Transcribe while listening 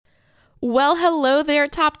Well, hello there,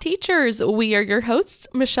 top teachers. We are your hosts,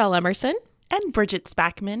 Michelle Emerson and Bridget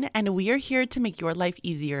Spackman, and we are here to make your life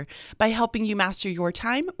easier by helping you master your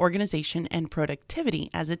time, organization, and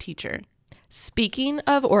productivity as a teacher. Speaking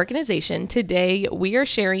of organization, today we are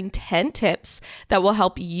sharing 10 tips that will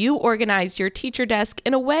help you organize your teacher desk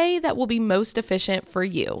in a way that will be most efficient for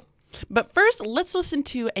you. But first, let's listen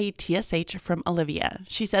to a TSH from Olivia.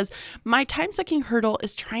 She says, my time-sucking hurdle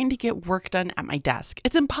is trying to get work done at my desk.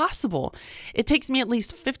 It's impossible. It takes me at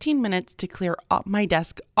least 15 minutes to clear my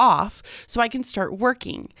desk off so I can start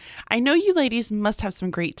working. I know you ladies must have some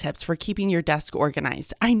great tips for keeping your desk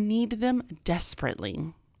organized. I need them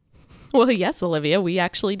desperately. Well, yes, Olivia, we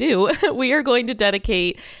actually do. We are going to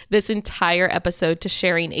dedicate this entire episode to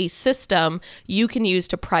sharing a system you can use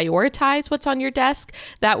to prioritize what's on your desk.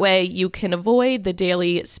 That way you can avoid the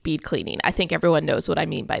daily speed cleaning. I think everyone knows what I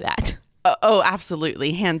mean by that. Oh,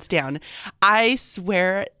 absolutely. Hands down. I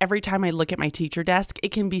swear every time I look at my teacher desk,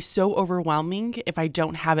 it can be so overwhelming if I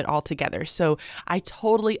don't have it all together. So I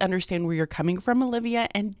totally understand where you're coming from, Olivia,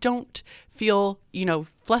 and don't feel,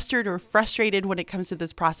 flustered or frustrated when it comes to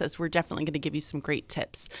this process. We're definitely going to give you some great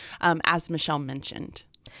tips, as Michelle mentioned.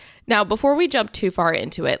 Now, before we jump too far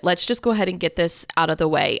into it, let's just go ahead and get this out of the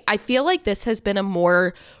way. I feel like this has been a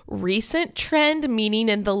more recent trend, meaning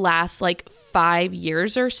in the last 5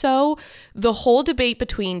 years or so, the whole debate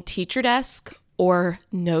between teacher desk or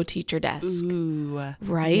no teacher desk. Ooh,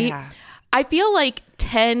 right? Yeah. I feel like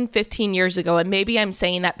 10, 15 years ago, and maybe I'm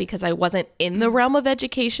saying that because I wasn't in the realm of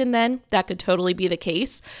education then, that could totally be the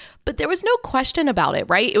case, but there was no question about it,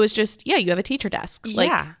 right? It was just, you have a teacher desk.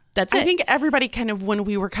 Yeah. That's it. I think everybody when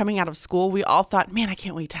we were coming out of school, we all thought, man, I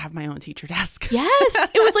can't wait to have my own teacher desk. Yes.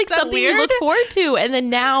 It was something weird? you look forward to. And then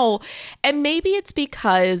now, and maybe it's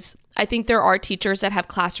because I think there are teachers that have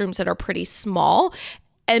classrooms that are pretty small,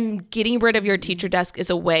 and getting rid of your teacher desk is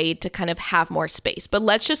a way to kind of have more space. But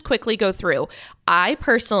let's just quickly go through. I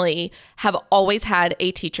personally have always had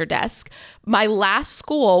a teacher desk. My last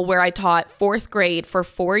school where I taught fourth grade for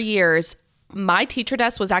 4 years, my teacher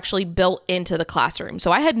desk was actually built into the classroom.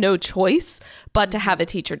 So I had no choice but to have a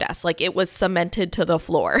teacher desk. It was cemented to the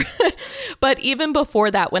floor. But even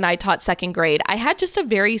before that, when I taught second grade, I had just a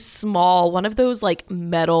very small, one of those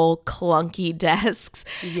metal clunky desks.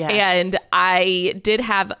 Yes. And I did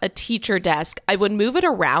have a teacher desk. I would move it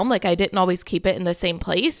around. I didn't always keep it in the same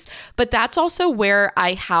place, but that's also where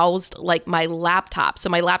I housed my laptop. So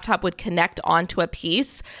my laptop would connect onto a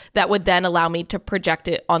piece that would then allow me to project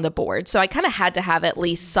it on the board. So I kind of had to have at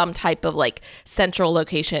least some type of central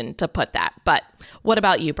location to put that. But what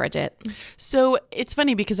about you, Bridget? So it's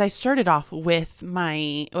funny because I started off with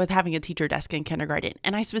having a teacher desk in kindergarten,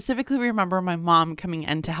 and I specifically remember my mom coming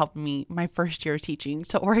in to help me my first year of teaching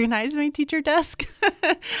to organize my teacher desk.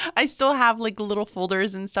 I still have little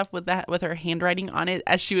folders and stuff with her handwriting on it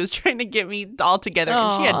as she was trying to get me all together. Aww.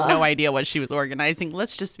 And she had no idea what she was organizing.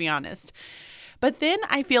 Let's just be honest. But then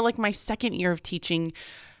I feel like my second year of teaching,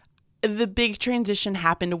 the big transition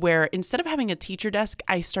happened where instead of having a teacher desk,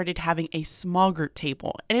 I started having a small group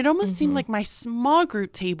table. And it almost seemed like my small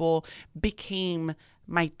group table became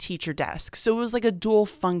my teacher desk. So it was a dual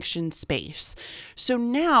function space. So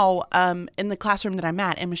now in the classroom that I'm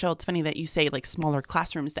at, and Michelle, it's funny that you say smaller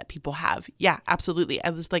classrooms that people have. Yeah, absolutely. I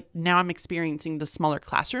was now I'm experiencing the smaller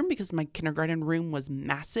classroom because my kindergarten room was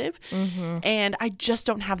massive and I just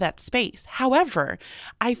don't have that space. However,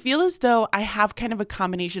 I feel as though I have kind of a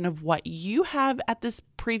combination of what you have at this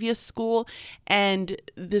previous school and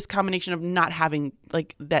this combination of not having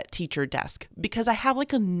that teacher desk, because I have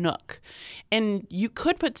a nook, and you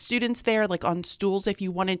could put students there on stools if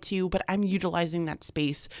you wanted to, but I'm utilizing that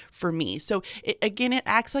space for me. So it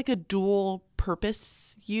acts like a dual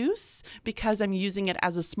purpose use because I'm using it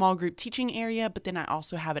as a small group teaching area, but then I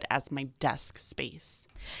also have it as my desk space.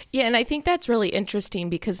 Yeah, and I think that's really interesting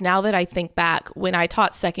because now that I think back, when I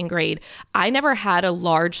taught second grade, I never had a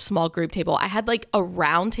large small group table. I had a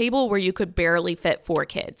round table where you could barely fit 4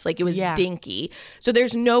 kids. It was dinky. So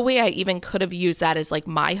there's no way I even could have used that as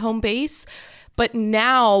my home base. But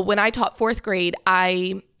now when I taught fourth grade,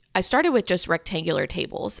 I started with just rectangular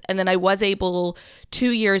tables, and then I was able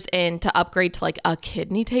 2 years in to upgrade to a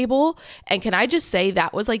kidney table. And can I just say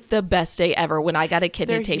that was the best day ever when I got a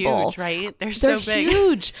kidney table. They're huge, right? They're so big.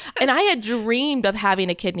 Huge. And I had dreamed of having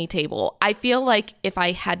a kidney table. I feel like if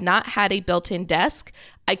I had not had a built-in desk,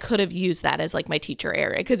 I could have used that as my teacher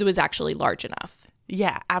area because it was actually large enough.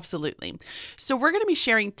 Yeah, absolutely. So we're going to be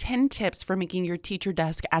sharing 10 tips for making your teacher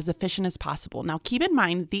desk as efficient as possible. Now, keep in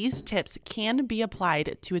mind, these tips can be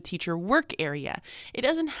applied to a teacher work area. It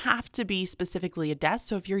doesn't have to be specifically a desk.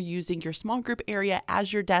 So if you're using your small group area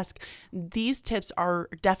as your desk, these tips are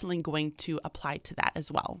definitely going to apply to that as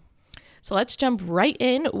well. So let's jump right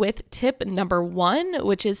in with tip number 1,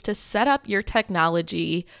 which is to set up your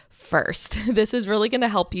technology first. This is really going to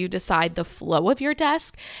help you decide the flow of your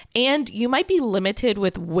desk, and you might be limited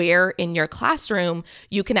with where in your classroom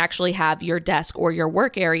you can actually have your desk or your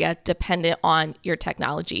work area dependent on your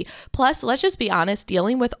technology. Plus, let's just be honest,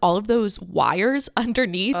 dealing with all of those wires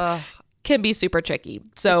underneath can be super tricky.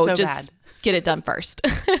 So just bad. Get it done first.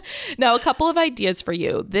 Now, a couple of ideas for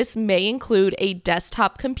you. This may include a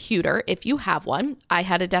desktop computer if you have one. I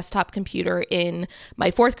had a desktop computer in my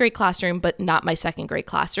 4th grade classroom, but not my 2nd grade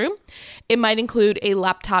classroom. It might include a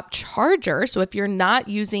laptop charger. So if you're not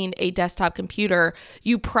using a desktop computer,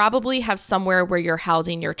 you probably have somewhere where you're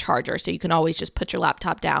housing your charger. So you can always just put your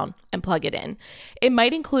laptop down and plug it in. It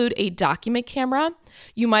might include a document camera.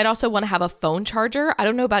 You might also want to have a phone charger. I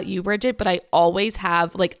don't know about you, Bridget, but I always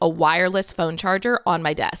have like a wireless phone charger on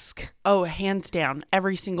my desk. Oh, hands down.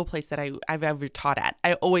 Every single place that I've ever taught at,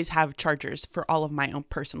 I always have chargers for all of my own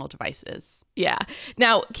personal devices. Yeah.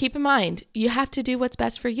 Now, keep in mind, you have to do what's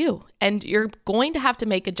best for you, and you're going to have to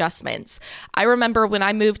make adjustments. I remember when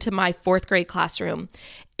I moved to my 4th grade classroom,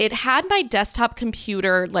 it had my desktop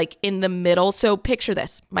computer like in the middle. So picture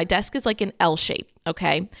this. My desk is like an L shape,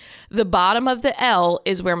 okay? The bottom of the L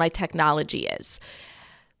is where my technology is.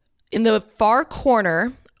 In the far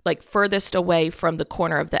corner, like furthest away from the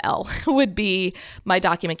corner of the L, would be my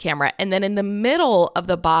document camera. And then in the middle of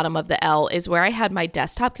the bottom of the L is where I had my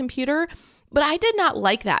desktop computer. But I did not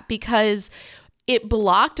like that because it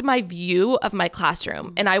blocked my view of my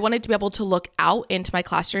classroom, and I wanted to be able to look out into my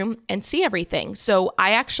classroom and see everything. So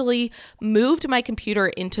I actually moved my computer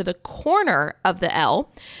into the corner of the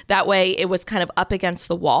L. That way it was kind of up against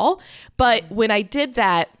the wall. But when I did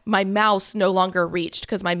that, my mouse no longer reached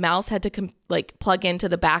because my mouse had to plug into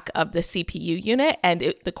the back of the CPU unit,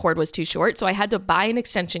 and the cord was too short. So I had to buy an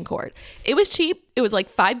extension cord. It was cheap. It was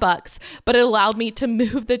like $5, but it allowed me to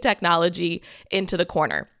move the technology into the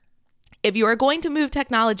corner. If you are going to move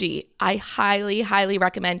technology, I highly, highly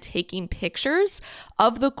recommend taking pictures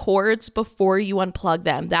of the cords before you unplug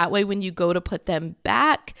them. That way, when you go to put them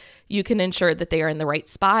back, you can ensure that they are in the right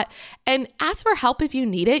spot. And ask for help if you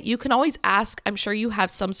need it. You can always ask. I'm sure you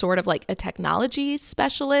have some sort of like a technology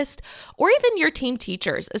specialist or even your team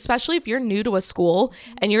teachers, especially if you're new to a school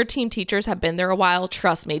and your team teachers have been there a while.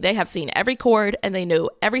 Trust me, they have seen every cord and they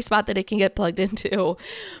know every spot that it can get plugged into.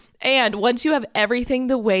 And once you have everything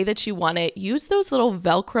the way that you want it, use those little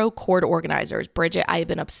Velcro cord organizers. Bridget, I have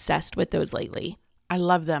been obsessed with those lately. I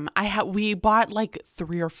love them. We bought like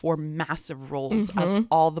 3 or 4 massive rolls of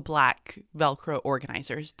all the black Velcro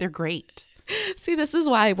organizers. They're great. See, this is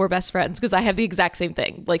why we're best friends, because I have the exact same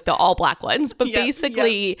thing, like the all black ones. But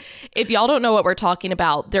basically, if y'all don't know what we're talking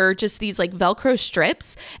about, they're just these like Velcro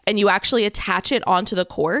strips, and you actually attach it onto the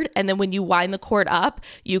cord. And then when you wind the cord up,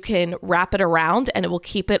 you can wrap it around and it will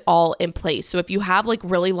keep it all in place. So if you have like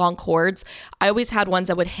really long cords, I always had ones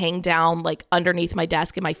that would hang down like underneath my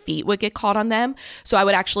desk and my feet would get caught on them. So I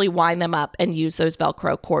would actually wind them up and use those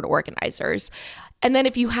Velcro cord organizers. And then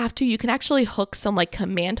if you have to, you can actually hook some like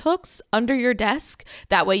command hooks under your desk.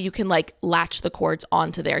 That way you can like latch the cords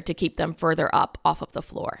onto there to keep them further up off of the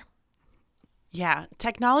floor. Yeah,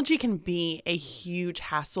 technology can be a huge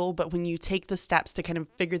hassle, but when you take the steps to kind of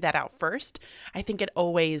figure that out first, I think it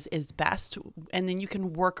always is best. And then you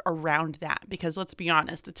can work around that because let's be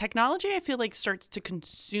honest, the technology I feel like starts to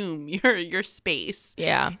consume your space.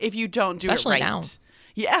 Yeah. If you don't do Especially it right. now.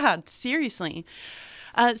 Yeah, seriously.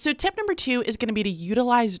 So tip number 2 is going to be to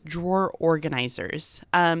utilize drawer organizers.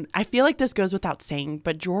 I feel like this goes without saying,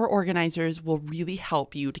 but drawer organizers will really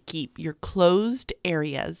help you to keep your closed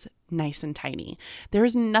areas nice and tiny. There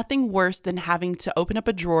is nothing worse than having to open up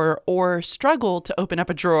a drawer or struggle to open up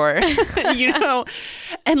a drawer,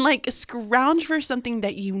 and like scrounge for something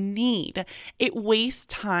that you need. It wastes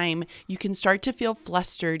time. You can start to feel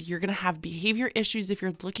flustered. You're going to have behavior issues if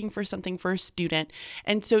you're looking for something for a student.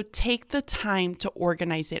 And so take the time to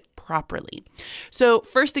organize it properly. So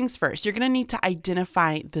first things first, you're going to need to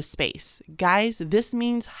identify the space. Guys, this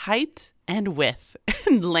means height and width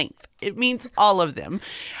and length. It means all of them.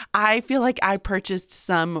 I feel like I purchased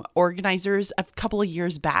some organizers a couple of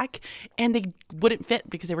years back and they wouldn't fit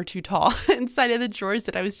because they were too tall inside of the drawers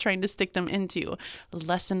that I was trying to stick them into.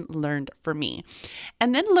 Lesson learned for me.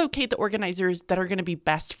 And then locate the organizers that are going to be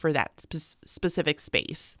best for that specific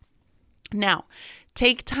space. Now,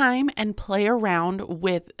 Take time and play around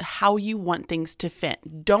with how you want things to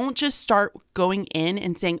fit. Don't just start going in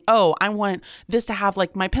and saying, oh, I want this to have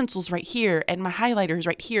like my pencils right here and my highlighters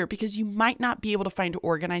right here, because you might not be able to find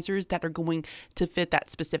organizers that are going to fit that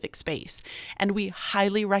specific space. And we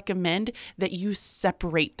highly recommend that you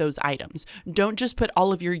separate those items. Don't just put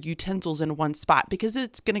all of your utensils in one spot, because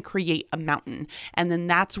it's going to create a mountain. And then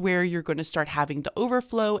that's where you're going to start having the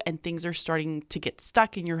overflow and things are starting to get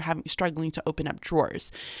stuck and you're struggling to open up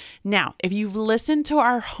drawers. Now, if you've listened to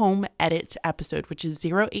our home edit episode, which is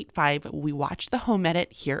 085, we watched the home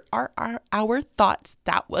edit. Here are our thoughts.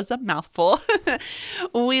 That was a mouthful.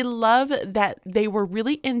 We love that they were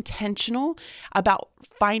really intentional about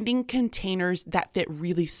finding containers that fit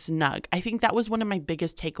really snug. I think that was one of my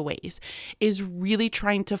biggest takeaways, is really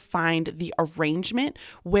trying to find the arrangement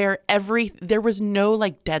where there was no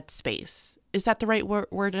like dead space. Is that the right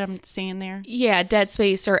word I'm saying there? Yeah, dead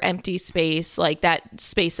space or empty space, like that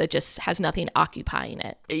space that just has nothing occupying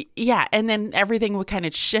it. Yeah, and then everything would kind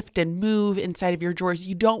of shift and move inside of your drawers.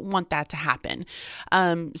 You don't want that to happen.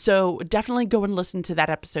 So definitely go and listen to that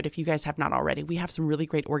episode if you guys have not already. We have some really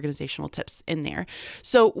great organizational tips in there.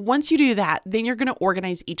 So once you do that, then you're going to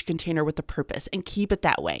organize each container with a purpose and keep it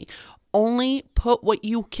that way. Only put what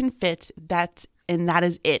you can fit, and that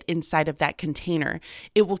is it inside of that container.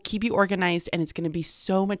 It will keep you organized, and it's going to be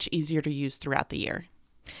so much easier to use throughout the year.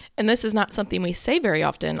 And this is not something we say very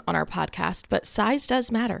often on our podcast, but size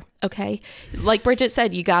does matter, okay? Like Bridget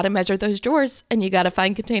said, you got to measure those drawers and you got to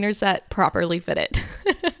find containers that properly fit it.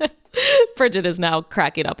 Bridget is now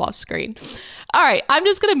cracking up off screen. All right, I'm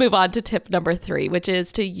just going to move on to tip number 3, which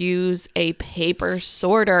is to use a paper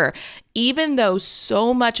sorter. Even though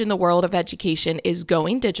so much in the world of education is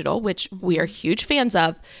going digital, which we are huge fans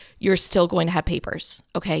of, you're still going to have papers,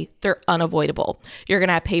 okay? They're unavoidable. You're going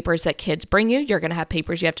to have papers that kids bring you. You're going to have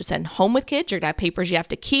papers you have to send home with kids. You're going to have papers you have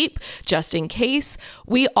to keep just in case.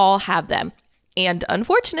 We all have them. And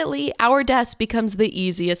unfortunately, our desk becomes the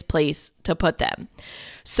easiest place to put them.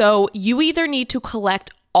 So you either need to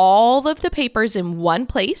collect all of the papers in one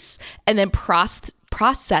place and then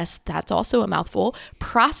process, that's also a mouthful,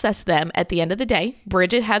 process them at the end of the day.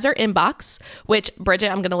 Bridget has her inbox, which, Bridget,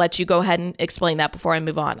 I'm going to let you go ahead and explain that before I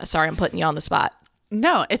move on. Sorry, I'm putting you on the spot.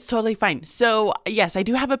 No, it's totally fine. So yes, I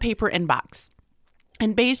do have a paper inbox.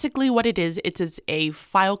 And basically what it is, it's a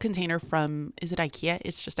file container from, is it IKEA?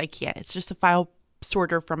 It's just IKEA. It's just a file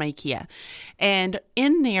sorter from IKEA. And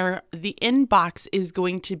in there, the inbox is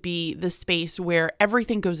going to be the space where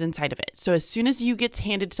everything goes inside of it. So as soon as you get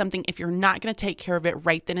handed something, if you're not going to take care of it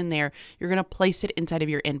right then and there, you're going to place it inside of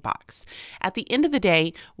your inbox. At the end of the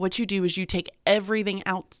day, what you do is you take everything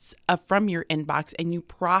out from your inbox and you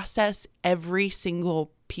process every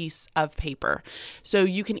single piece of paper. So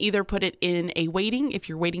you can either put it in a waiting, if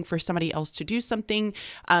you're waiting for somebody else to do something,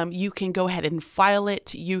 you can go ahead and file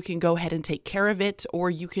it, you can go ahead and take care of it, or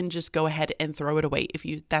you can just go ahead and throw it away if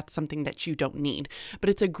that's something that you don't need. But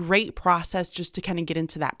it's a great process just to kind of get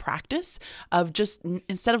into that practice of just,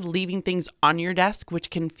 instead of leaving things on your desk, which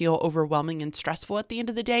can feel overwhelming and stressful at the end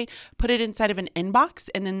of the day, put it inside of an inbox,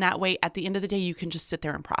 and then that way at the end of the day you can just sit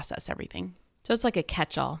there and process everything. So it's like a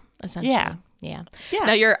catch-all, essentially. Yeah.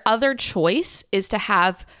 Now, your other choice is to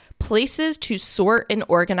have places to sort and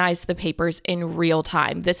organize the papers in real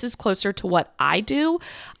time. This is closer to what I do.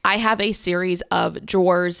 I have a series of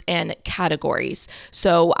drawers and categories.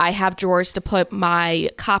 So I have drawers to put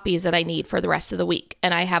my copies that I need for the rest of the week.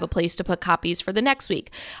 And I have a place to put copies for the next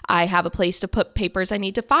week. I have a place to put papers I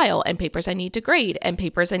need to file and papers I need to grade and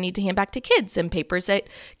papers I need to hand back to kids and papers that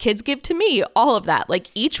kids give to me, all of that.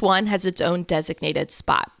 Like each one has its own designated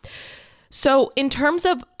spot. So in terms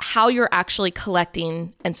of how you're actually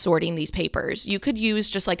collecting and sorting these papers, you could use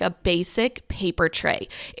just like a basic paper tray.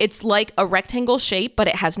 It's like a rectangle shape, but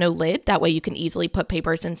it has no lid. That way you can easily put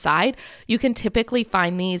papers inside. You can typically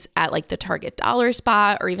find these at like the Target dollar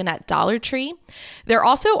spot or even at Dollar Tree. There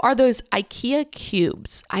also are those IKEA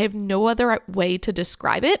cubes. I have no other way to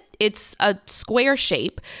describe it. It's a square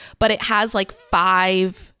shape, but it has like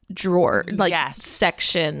 5 drawer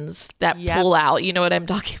sections that pull out. You know what I'm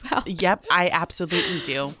talking about? Yep, I absolutely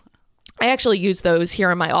do. I actually use those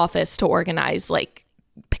here in my office to organize like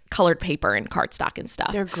colored paper and cardstock and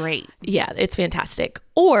stuff. They're great. Yeah, it's fantastic.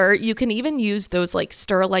 Or you can even use those like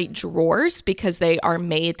Sterilite drawers because they are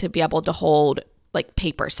made to be able to hold like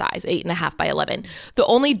paper size, 8.5 by 11. The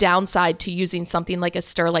only downside to using something like a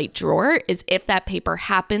Sterilite drawer is if that paper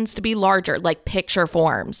happens to be larger, like picture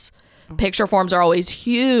forms. Picture forms are always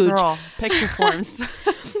huge. Girl, picture forms.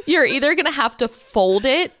 You're either going to have to fold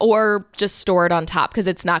it or just store it on top because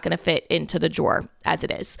it's not going to fit into the drawer as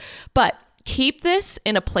it is. But keep this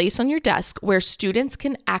in a place on your desk where students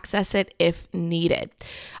can access it if needed.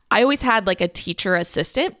 I always had like a teacher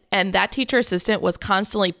assistant, and that teacher assistant was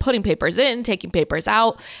constantly putting papers in, taking papers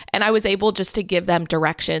out, and I was able just to give them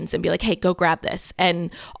directions and be like, hey, go grab this.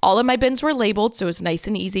 And all of my bins were labeled, so it was nice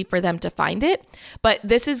and easy for them to find it. But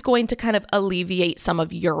this is going to kind of alleviate some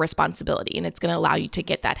of your responsibility, and it's going to allow you to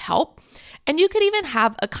get that help. And you could even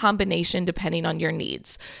have a combination depending on your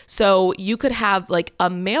needs. So you could have like a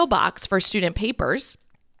mailbox for student papers.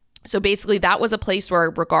 So basically that was a place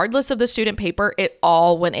where regardless of the student paper, it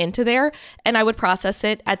all went into there and I would process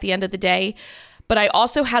it at the end of the day. But I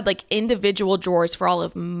also had like individual drawers for all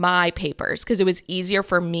of my papers because it was easier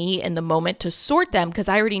for me in the moment to sort them because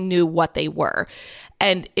I already knew what they were.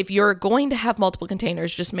 And if you're going to have multiple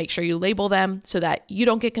containers, just make sure you label them so that you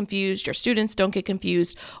don't get confused, your students don't get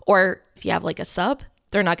confused, or if you have like a sub,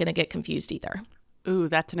 they're not going to get confused either. Ooh,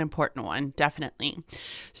 that's an important one, definitely.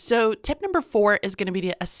 So tip number 4 is going to be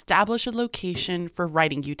to establish a location for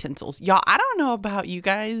writing utensils. Y'all, I don't know about you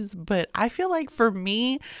guys, but I feel like for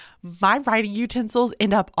me, my writing utensils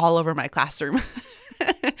end up all over my classroom.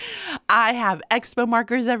 I have expo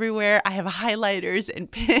markers everywhere. I have highlighters and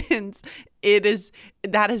pens.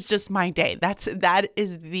 That is just my day. That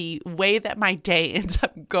is the way that my day ends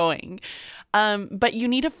up going. But you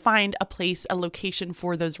need to find a location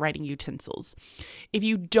for those writing utensils. If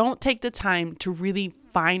you don't take the time to really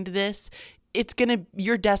find this,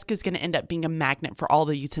 your desk is going to end up being a magnet for all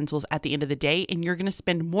the utensils at the end of the day, and you're going to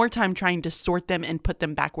spend more time trying to sort them and put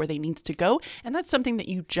them back where they need to go. And that's something that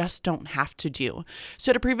you just don't have to do.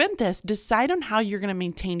 So to prevent this, decide on how you're going to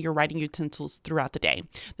maintain your writing utensils throughout the day.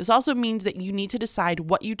 This also means that you need to decide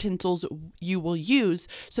what utensils you will use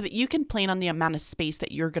so that you can plan on the amount of space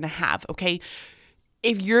that you're going to have, okay?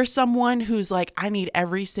 If you're someone who's like, I need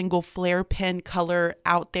every single Flair pen color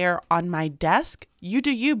out there on my desk, you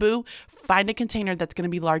do you, boo. Find a container that's going to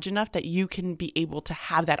be large enough that you can be able to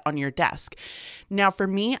have that on your desk. Now, for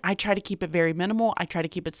me, I try to keep it very minimal. I try to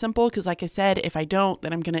keep it simple because, like I said, if I don't,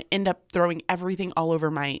 then I'm going to end up throwing everything all over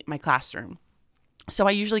my classroom. So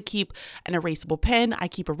I usually keep an erasable pen, I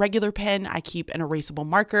keep a regular pen, I keep an erasable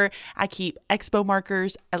marker, I keep expo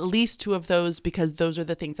markers, at least 2 of those because those are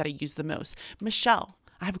the things that I use the most. Michelle,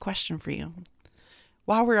 I have a question for you.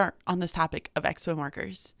 While we're on this topic of expo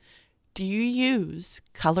markers, do you use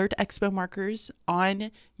colored expo markers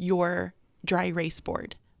on your dry erase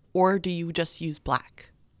board or do you just use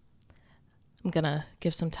black? I'm going to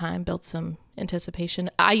give some time, build some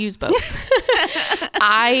anticipation. I use both.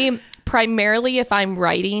 I primarily, if I'm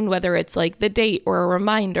writing, whether it's like the date or a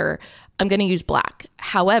reminder, I'm going to use black.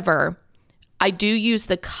 However, I do use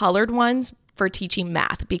the colored ones for teaching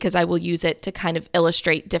math because I will use it to kind of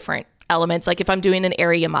illustrate different elements. Like if I'm doing an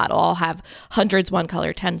area model, I'll have hundreds one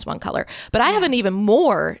color, tens one color. But I have an even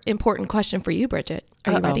more important question for you, Bridget.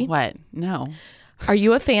 Are you ready? What? No. Are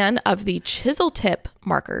you a fan of the chisel tip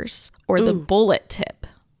markers or the bullet tip?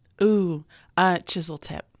 Ooh, chisel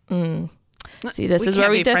tip. See, this is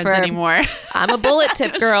where we differ anymore. I'm a bullet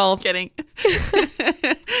tip girl. Just kidding.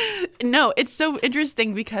 No, it's so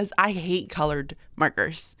interesting because I hate colored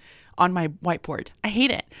markers on my whiteboard. I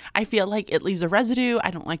hate it. I feel like it leaves a residue. I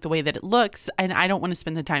don't like the way that it looks, and I don't want to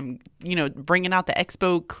spend the time, bringing out the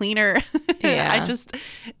expo cleaner. Yeah.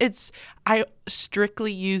 I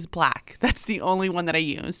strictly use black. That's the only one that I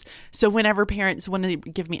use. So whenever parents want to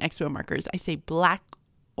give me expo markers, I say black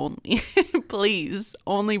only. Please,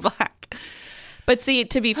 only black. But see,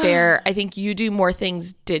 to be fair, I think you do more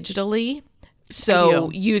things digitally. So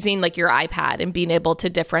using like your iPad and being able to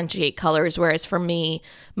differentiate colors, whereas for me,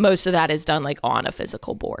 most of that is done like on a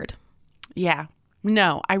physical board. Yeah.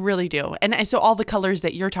 No, I really do. And so all the colors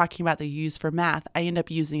that you're talking about that you use for math, I end up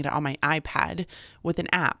using it on my iPad with an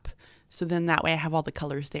app. So then that way I have all the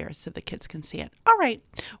colors there so the kids can see it. All right,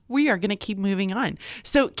 we are going to keep moving on.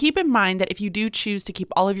 So keep in mind that if you do choose to keep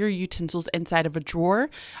all of your utensils inside of a drawer,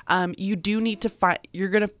 you do need to you're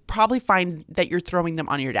going to probably find that you're throwing them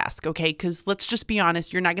on your desk, okay? Because let's just be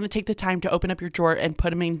honest, you're not going to take the time to open up your drawer and put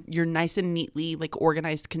them in your nice and neatly like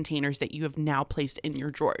organized containers that you have now placed in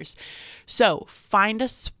your drawers. So find a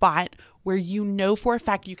spot where you know for a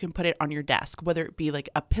fact you can put it on your desk, whether it be like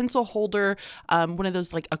a pencil holder, one of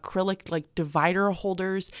those like acrylic like divider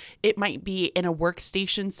holders. It might be in a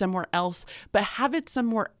workstation somewhere else, but have it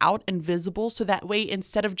somewhere out and visible so that way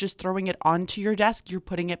instead of just throwing it onto your desk, you're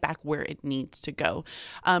putting it back where it needs to go.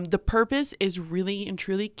 The purpose is really and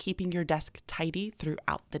truly keeping your desk tidy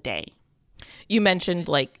throughout the day. You mentioned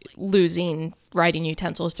like losing writing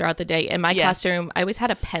utensils throughout the day. In my Yeah. classroom, I always had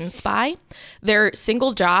a pen spy. Their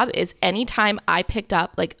single job is anytime I picked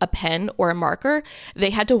up like a pen or a marker,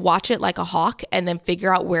 they had to watch it like a hawk and then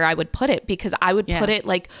figure out where I would put it, because I would put it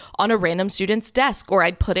like on a random student's desk, or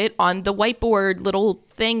I'd put it on the whiteboard little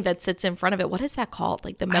thing that sits in front of it. What is that called?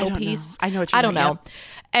 Like the metal piece? I know what you I don't mean, know.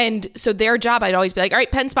 And so their job, I'd always be like, all right,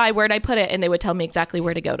 pen spy, where'd I put it? And they would tell me exactly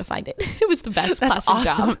where to go to find it. It was the best classroom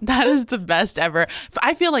job. That is the best ever.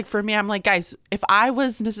 I feel like for me, I'm like, guys, if I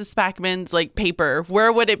was Mrs. Spackman's like paper,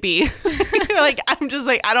 where would it be? Like, I'm just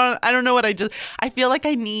like, I don't know what I feel like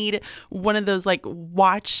I need one of those like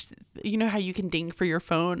watch, you know how you can ding for your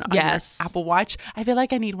phone on Yes. your Apple Watch? I feel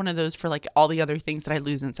like I need one of those for like all the other things that I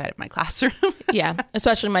lose inside of my classroom. Yeah,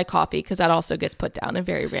 especially my coffee, because that also gets put down in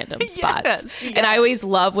very random spots. Yes. And I always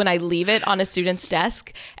love when I leave it on a student's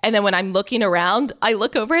desk, and then when I'm looking around, I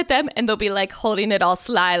look over at them and they'll be like holding it all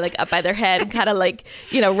sly, like up by their head, kind of like,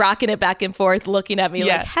 you know, rocking it back and forth, looking at me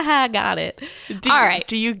like, haha, got it. All right.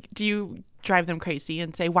 Do you drive them crazy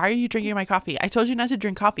and say, why are you drinking my coffee? I told you not to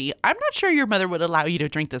drink coffee. I'm not sure your mother would allow you to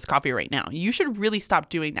drink this coffee right now. You should really stop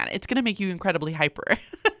doing that. It's going to make you incredibly hyper.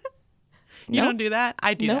 You Nope. don't do that?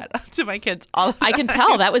 I do Nope. that to my kids all the time. I can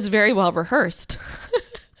tell that was very well rehearsed.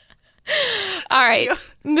 All right,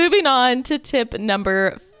 moving on to tip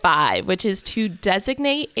number 5, which is to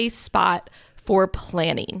designate a spot for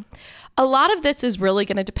planning. A lot of this is really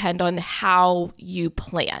going to depend on how you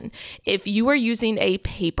plan. If you are using a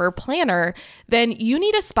paper planner, then you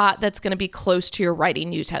need a spot that's going to be close to your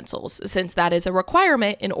writing utensils, since that is a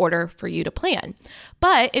requirement in order for you to plan.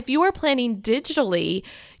 But if you are planning digitally,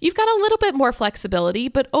 you've got a little bit more flexibility,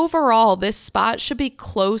 but overall, this spot should be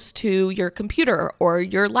close to your computer or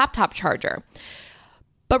your laptop charger.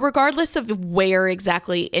 But regardless of where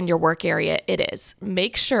exactly in your work area it is,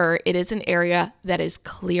 make sure it is an area that is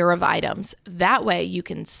clear of items. That way you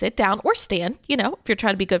can sit down or stand, you know, if you're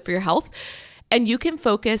trying to be good for your health, and you can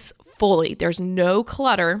focus fully. There's no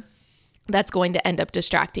clutter that's going to end up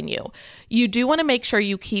distracting you. You do want to make sure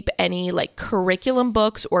you keep any like curriculum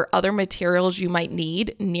books or other materials you might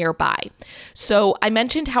need nearby. So I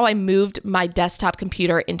mentioned how I moved my desktop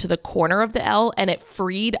computer into the corner of the L, and it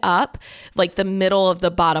freed up like the middle of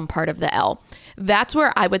the bottom part of the L. That's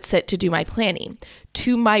where I would sit to do my planning.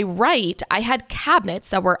 To my right, I had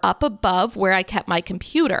cabinets that were up above where I kept my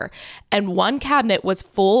computer, and one cabinet was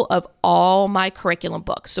full of all my curriculum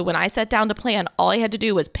books. So when I sat down to plan, all I had to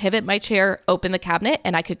do was pivot my chair, open the cabinet,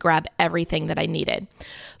 and I could grab everything that I needed.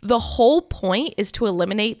 The whole point is to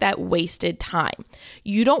eliminate that wasted time.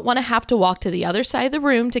 You don't want to have to walk to the other side of the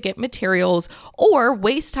room to get materials or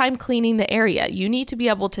waste time cleaning the area. You need to be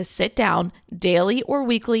able to sit down daily or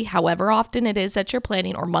weekly, however often it is that you're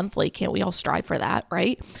planning, or monthly. Can't we all strive for that,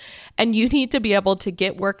 right? And you need to be able to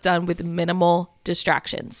get work done with minimal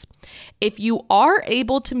distractions. If you are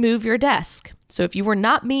able to move your desk, so if you were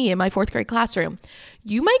not me in my 4th grade classroom,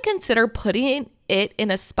 you might consider putting it in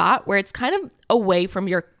a spot where it's kind of away from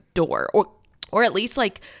your door, or at least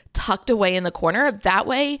like tucked away in the corner. That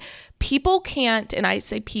way people can't, and I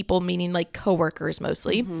say people meaning like coworkers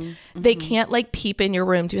mostly, they can't like peep in your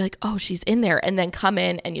room to be like, oh, she's in there, and then come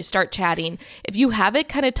in and you start chatting. If you have it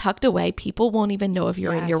kind of tucked away, people won't even know if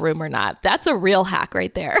you're in your room or not. That's a real hack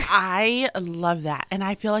right there. I love that. And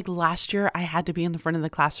I feel like last year I had to be in the front of the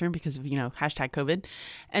classroom because of, #COVID.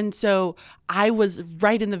 And so I was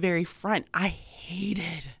right in the very front. I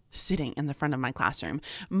hated sitting in the front of my classroom.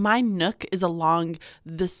 My nook is along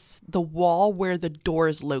the wall where the door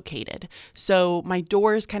is located. So my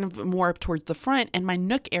door is kind of more up towards the front, and my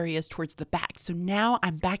nook area is towards the back. So now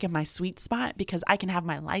I'm back in my sweet spot because I can have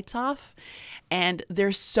my lights off, and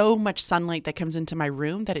there's so much sunlight that comes into my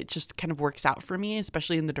room that it just kind of works out for me,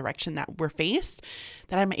 especially in the direction that we're faced,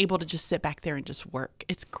 that I'm able to just sit back there and just work.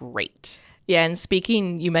 It's great. Yeah, and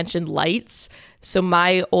speaking, you mentioned lights. So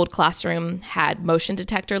my old classroom had motion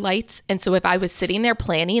detector lights. And so if I was sitting there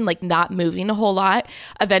planning, like not moving a whole lot,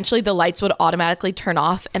 eventually the lights would automatically turn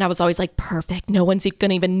off. And I was always like, perfect, no one's going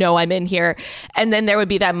to even know I'm in here. And then there would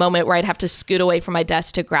be that moment where I'd have to scoot away from my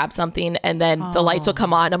desk to grab something, and then the lights will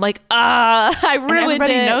come on. I'm like, I ruined it. And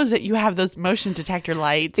everybody knows that you have those motion detector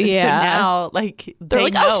lights. And Yeah. so now, like, They're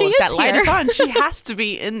like, know oh, she is that light here. is on. She has to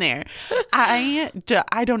be in there. I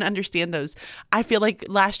don't understand those. I feel like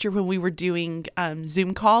last year when we were doing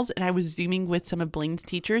Zoom calls and I was Zooming with some of Blaine's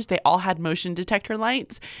teachers, they all had motion detector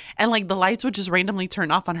lights, and like the lights would just randomly turn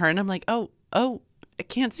off on her. And I'm like, oh, I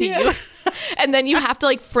can't see you. And then you have to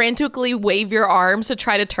like frantically wave your arms to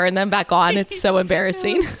try to turn them back on. It's so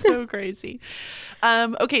embarrassing. It's so crazy.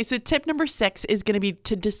 Okay, so tip number 6 is going to be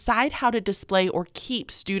to decide how to display or keep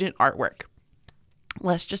student artwork.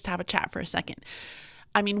 Let's just have a chat for a second.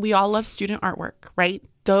 I mean, we all love student artwork, right?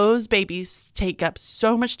 Those babies take up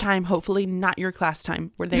so much time, hopefully not your class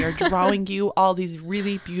time, where they are drawing you all these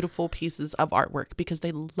really beautiful pieces of artwork because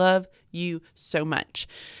they love you so much.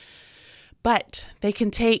 But they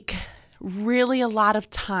can take really a lot of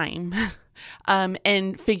time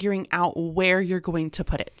and figuring out where you're going to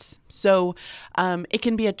put it. So it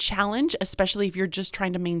can be a challenge, especially if you're just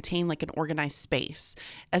trying to maintain like an organized space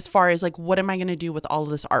as far as like, what am I going to do with all of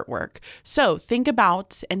this artwork? So think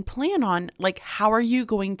about and plan on like, how are you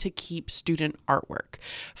going to keep student artwork?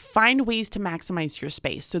 Find ways to maximize your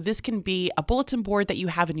space. So this can be a bulletin board that you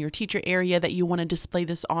have in your teacher area that you want to display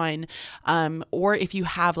this on. Or if you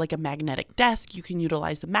have like a magnetic desk, you can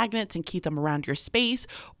utilize the magnets and keep them around your space.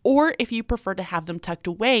 Or if you prefer to have them tucked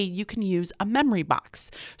away, you can use a memory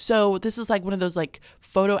box. So this is like one of those like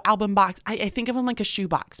photo album box. I think of them like a shoe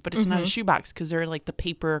box, but it's not a shoe box because they're like the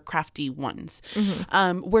paper crafty ones,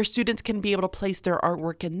 where students can be able to place their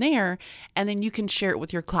artwork in there, and then you can share it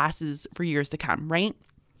with your classes for years to come, right?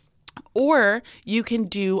 Or you can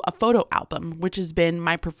do a photo album, which has been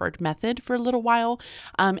my preferred method for a little while.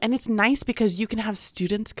 And it's nice because you can have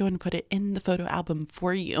students go and put it in the photo album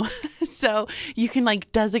for you. So you can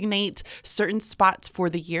like designate certain spots for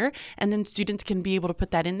the year, and then students can be able to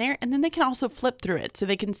put that in there. And then they can also flip through it so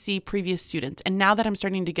they can see previous students. And now that I'm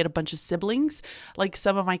starting to get a bunch of siblings, like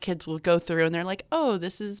some of my kids will go through and they're like, oh,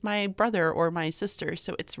 this is my brother or my sister.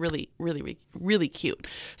 So it's really, really, really cute.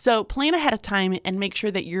 So plan ahead of time and make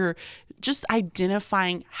sure that you're just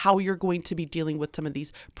identifying how you're going to be dealing with some of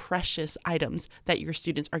these precious items that your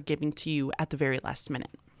students are giving to you at the very last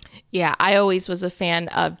minute. Yeah, I always was a fan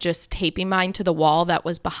of just taping mine to the wall that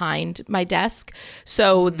was behind my desk.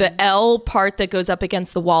 So the L part that goes up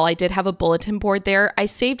against the wall, I did have a bulletin board there. I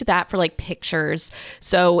saved that for like pictures.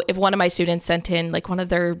 So if one of my students sent in like one of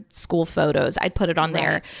their school photos, I'd put it on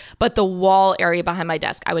there. But the wall area behind my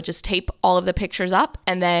desk, I would just tape all of the pictures up.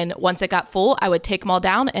 And then once it got full, I would take them all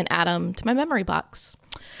down and add them to my memory box.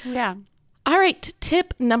 Yeah. All right,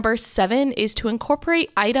 tip number 7 is to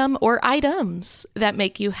incorporate item or items that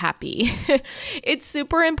make you happy. It's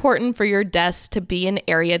super important for your desk to be an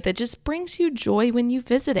area that just brings you joy when you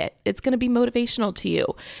visit it. It's going to be motivational to you.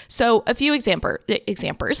 So a few examples.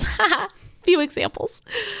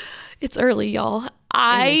 It's early, y'all.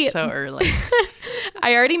 It is so early.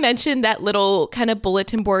 I already mentioned that little kind of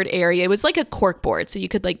bulletin board area. It was like a cork board, so you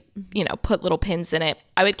could like, put little pins in it.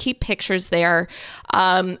 I would keep pictures there.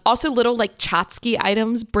 Also little like tchotchke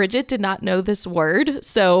items. Bridget did not know this word,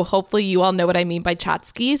 so hopefully you all know what I mean by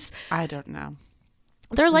tchotchkes. I don't know.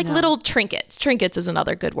 They're like little trinkets. Trinkets is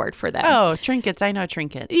another good word for them. Oh, trinkets. I know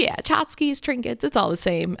trinkets. Yeah, tchotchkes, trinkets, it's all the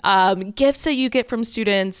same. Gifts that you get from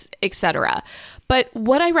students, etc. But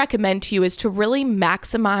what I recommend to you is to really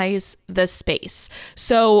maximize the space.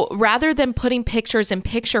 So rather than putting pictures in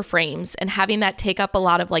picture frames and having that take up a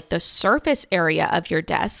lot of like the surface area of your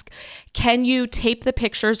desk, can you tape the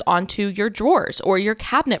pictures onto your drawers or your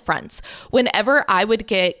cabinet fronts? Whenever I would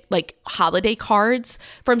get like holiday cards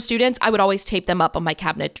from students, I would always tape them up on my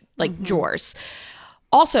cabinet like drawers.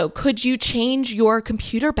 Also, could you change your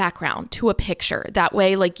computer background to a picture? That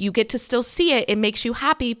way, like you get to still see it. It makes you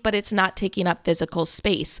happy, but it's not taking up physical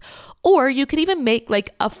space. Or you could even make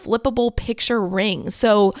like a flippable picture ring.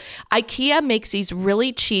 So IKEA makes these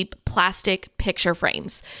really cheap plastic picture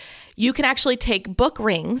frames. You can actually take book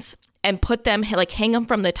rings and put them, like hang them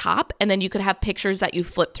from the top, and then you could have pictures that you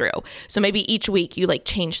flip through. So maybe each week you like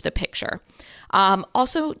change the picture.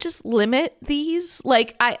 Also, just limit these.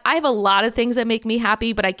 Like I have a lot of things that make me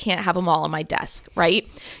happy, but I can't have them all on my desk, right?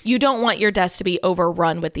 You don't want your desk to be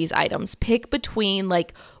overrun with these items. Pick between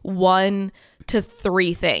like 1 to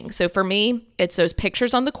 3 things. So for me, it's those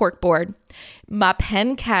pictures on the corkboard, my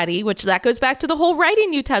pen caddy, which that goes back to the whole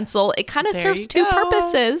writing utensil. It kind of serves 2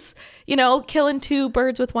 purposes, killing 2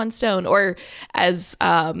 birds with 1 stone. Or as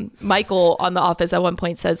Michael on The Office at one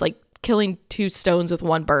point says, like, killing 2 stones with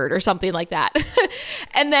 1 bird or something like that.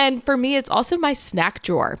 And then for me, it's also my snack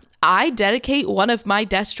drawer. I dedicate one of my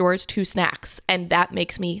desk drawers to snacks, and that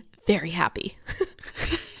makes me very happy.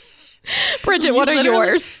 Bridget, what are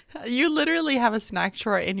yours? You literally have a snack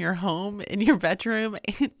drawer in your home, in your bedroom.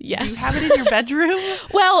 Yes. You have it in your bedroom?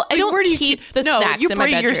 Well, I don't keep the snacks in my bedroom.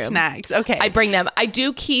 No, you bring your snacks. Okay. I bring them. I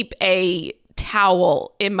do keep a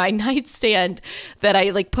towel in my nightstand that I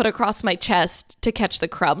like put across my chest to catch the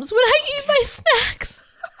crumbs when I eat my snacks.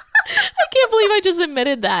 I can't believe I just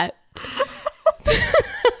admitted that.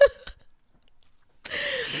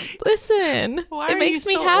 Listen, it makes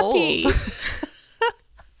me happy.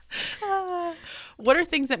 What are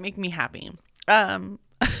things that make me happy?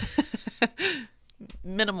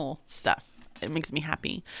 Minimal stuff. It makes me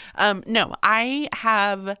happy. No, I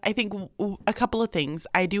have, I think, a couple of things.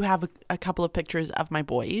 I do have a couple of pictures of my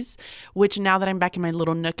boys, which now that I'm back in my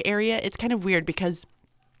little nook area, it's kind of weird because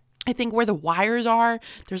I think where the wires are,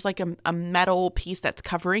 there's like a metal piece that's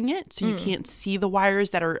covering it. So you can't see the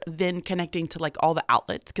wires that are then connecting to like all the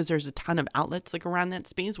outlets, because there's a ton of outlets like around that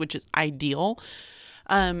space, which is ideal.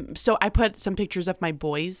 So I put some pictures of my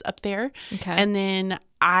boys up there. Okay. And then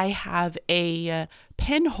I have a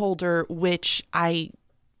pen holder, which I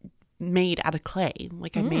made out of clay.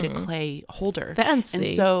 Like I made a clay holder. Fancy.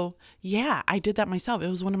 And so, yeah, I did that myself. It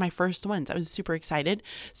was one of my first ones. I was super excited.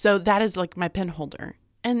 So that is like my pen holder.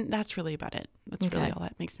 And that's really about it. That's really all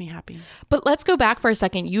that makes me happy. But let's go back for a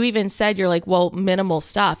second. You even said you're like, well, minimal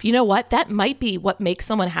stuff. You know what? That might be what makes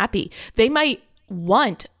someone happy. They might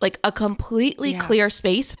want like a completely clear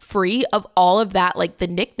space free of all of that, like the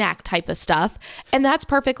knickknack type of stuff. And that's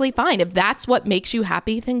perfectly fine. If that's what makes you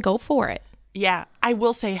happy, then go for it. Yeah. I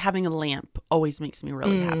will say having a lamp always makes me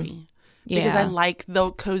really happy. Because I like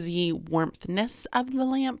the cozy warmthness of the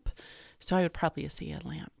lamp. So I would probably say a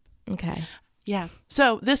lamp. Okay. Yeah.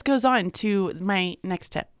 So this goes on to my next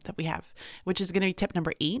tip that we have, which is going to be tip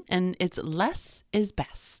number 8, and it's less is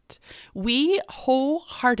best. We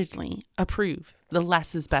wholeheartedly approve the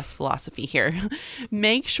less is best philosophy here.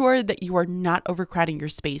 Make sure that you are not overcrowding your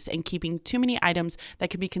space and keeping too many items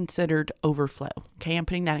that can be considered overflow. Okay, I'm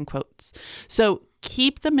putting that in quotes. So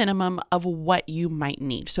keep the minimum of what you might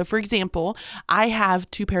need. So for example, I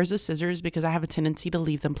have 2 pairs of scissors because I have a tendency to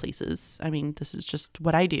leave them places. I mean, this is just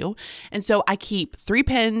what I do. And so I keep 3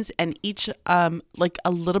 pens, and each like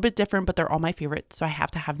a little bit different, but they're all my favorites. So I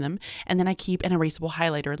have to have them. And then I keep an erasable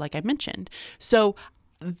highlighter, like I mentioned. So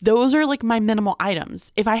those are like my minimal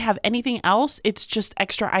items. If I have anything else, it's just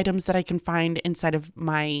extra items that I can find inside of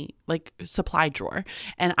my like supply drawer,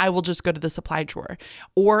 and I will just go to the supply drawer,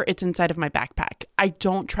 or it's inside of my backpack. I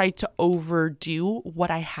don't try to overdo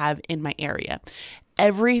what I have in my area.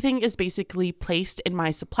 Everything is basically placed in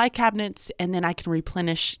my supply cabinets, and then I can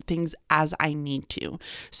replenish things as I need to.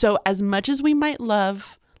 So as much as we might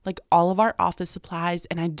love like all of our office supplies,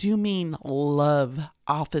 and I do mean love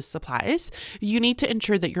office supplies, you need to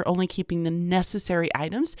ensure that you're only keeping the necessary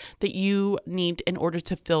items that you need in order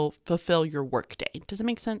to fulfill your workday. Does it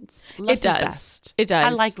make sense? Less It does. is best. It does. I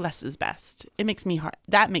like less is best. It makes me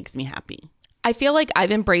that makes me happy. I feel like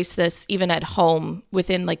I've embraced this even at home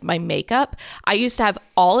within like my makeup. I used to have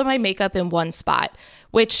all of my makeup in one spot,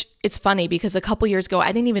 which it's funny because a couple years ago,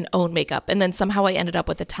 I didn't even own makeup. And then somehow I ended up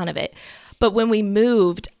with a ton of it. But when we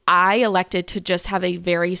moved, I elected to just have a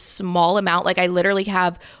very small amount. Like I literally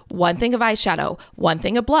have 1 thing of eyeshadow, 1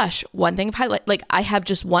 thing of blush, 1 thing of highlight. Like I have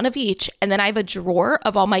just 1 of each. And then I have a drawer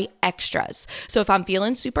of all my extras. So if I'm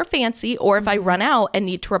feeling super fancy, or if I run out and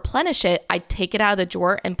need to replenish it, I take it out of the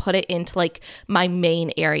drawer and put it into like my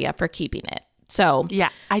main area for keeping it. So yeah,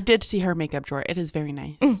 I did see her makeup drawer. It is very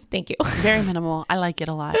nice. Thank you. Very minimal. I like it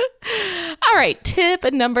a lot. All right. Tip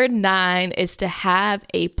number 9 is to have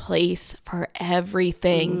a place for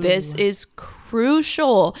everything. This is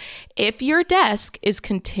crucial. If your desk is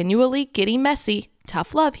continually getting messy,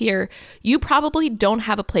 tough love here, you probably don't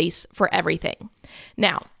have a place for everything.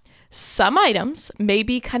 Now, some items may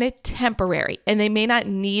be kind of temporary and they may not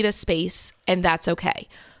need a space, and that's okay.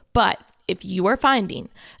 But if you are finding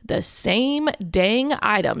the same dang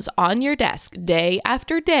items on your desk day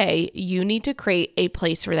after day, you need to create a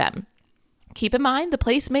place for them. Keep in mind, the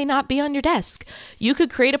place may not be on your desk. You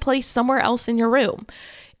could create a place somewhere else in your room.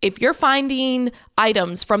 If you're finding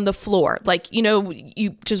items from the floor, like, you know,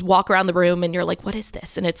 you just walk around the room and you're like, what is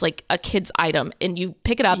this? And it's like a kid's item, and you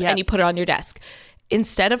pick it up and you put it on your desk.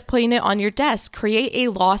 Instead of putting it on your desk, create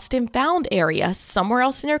a lost and found area somewhere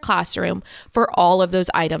else in your classroom for all of those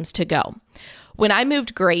items to go. When I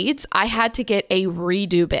moved grades, I had to get a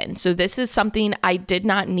redo bin. So this is something I did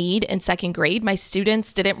not need in 2nd grade. My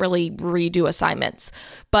students didn't really redo assignments.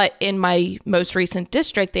 But in my most recent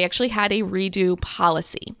district, they actually had a redo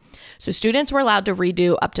policy. So students were allowed to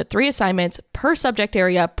redo up to 3 assignments per subject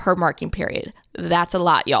area per marking period. That's a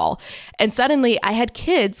lot, y'all. And suddenly I had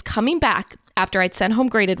kids coming back after I'd sent home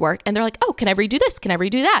graded work, and they're like, oh, can I redo this? Can I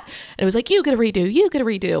redo that? And it was like, you get a redo, you get a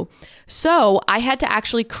redo. So I had to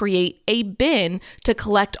actually create a bin to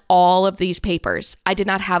collect all of these papers. I did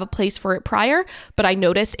not have a place for it prior, but I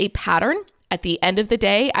noticed a pattern. At the end of the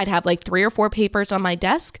day, I'd have like 3 or 4 papers on my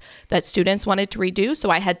desk that students wanted to redo. So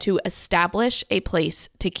I had to establish a place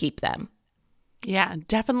to keep them. Yeah,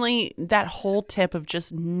 definitely that whole tip of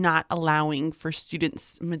just not allowing for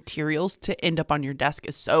students' materials to end up on your desk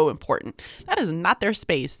is so important. That is not their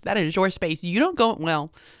space. That is your space. You don't go,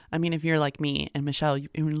 well, I mean, if you're like me and Michelle, you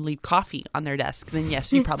leave coffee on their desk, then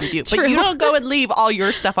yes, you probably do. But you don't go and leave all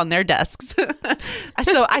your stuff on their desks.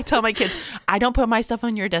 So I tell my kids, I don't put my stuff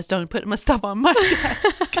on your desk. Don't put my stuff on my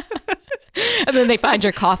desk. And then they find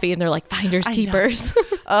your coffee and they're like finders keepers.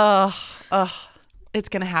 It's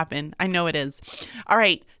going to happen. I know it is. All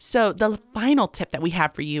right. So the final tip that we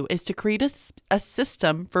have for you is to create a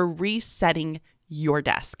system for resetting your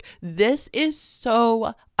desk. This is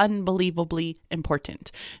so unbelievably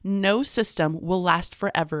important. No system will last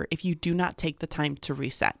forever if you do not take the time to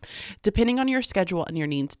reset. Depending on your schedule and your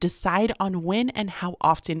needs, decide on when and how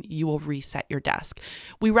often you will reset your desk.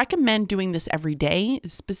 We recommend doing this every day,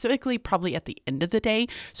 specifically probably at the end of the day,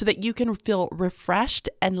 so that you can feel refreshed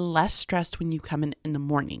and less stressed when you come in the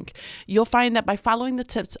morning. You'll find that by following the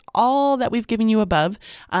tips, all that we've given you above,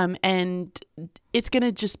 and it's going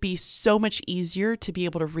to just be so much easier to be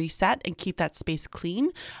able to reset and keep that space clean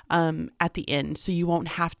at the end. So you won't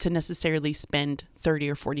have to necessarily spend 30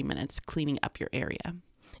 or 40 minutes cleaning up your area.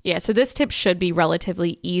 Yeah, so this tip should be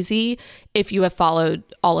relatively easy if you have followed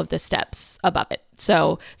all of the steps above it.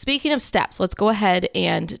 So speaking of steps, let's go ahead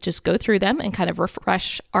and just go through them and kind of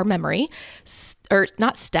refresh our memory. Or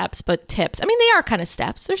not steps, but tips. I mean, they are kind of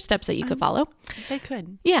steps. There's steps that you could follow. They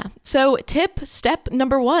could. Yeah. So step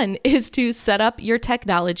number 1 is to set up your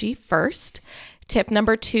technology first. Tip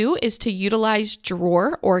number 2 is to utilize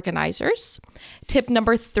drawer organizers. Tip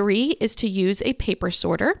number 3 is to use a paper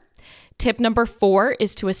sorter. Tip number 4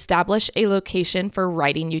 is to establish a location for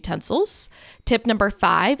writing utensils. Tip number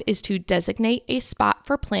 5 is to designate a spot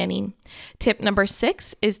for planning. Tip number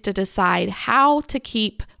 6 is to decide how to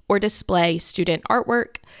keep or display student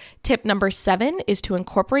artwork. Tip number 7 is to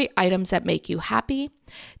incorporate items that make you happy.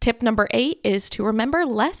 Tip number 8 is to remember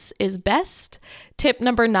less is best. Tip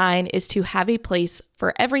number 9 is to have a place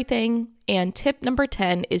for everything. And tip number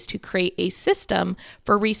 10 is to create a system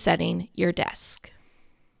for resetting your desk.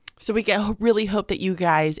 So we really hope that you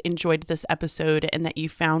guys enjoyed this episode and that you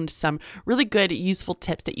found some really good, useful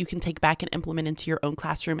tips that you can take back and implement into your own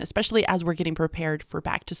classroom, especially as we're getting prepared for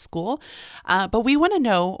back to school. But we want to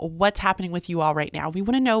know what's happening with you all right now. We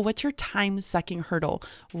want to know what's your time-sucking hurdle.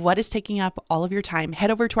 What is taking up all of your time?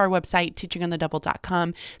 Head over to our website,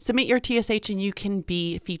 teachingonthedouble.com, submit your TSH, and you can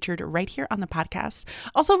be featured right here on the podcast.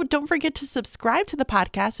 Also, don't forget to subscribe to the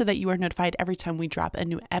podcast so that you are notified every time we drop a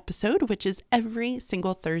new episode, which is every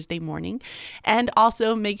single Thursday morning. And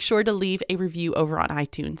also make sure to leave a review over on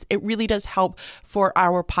iTunes. It really does help for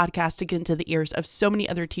our podcast to get into the ears of so many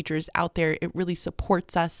other teachers out there. It really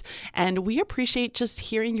supports us, and we appreciate just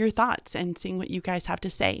hearing your thoughts and seeing what you guys have to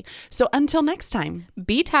say. So until next time,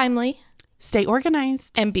 Be timely, stay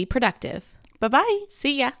organized, and be productive. Bye-bye.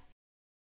 See ya.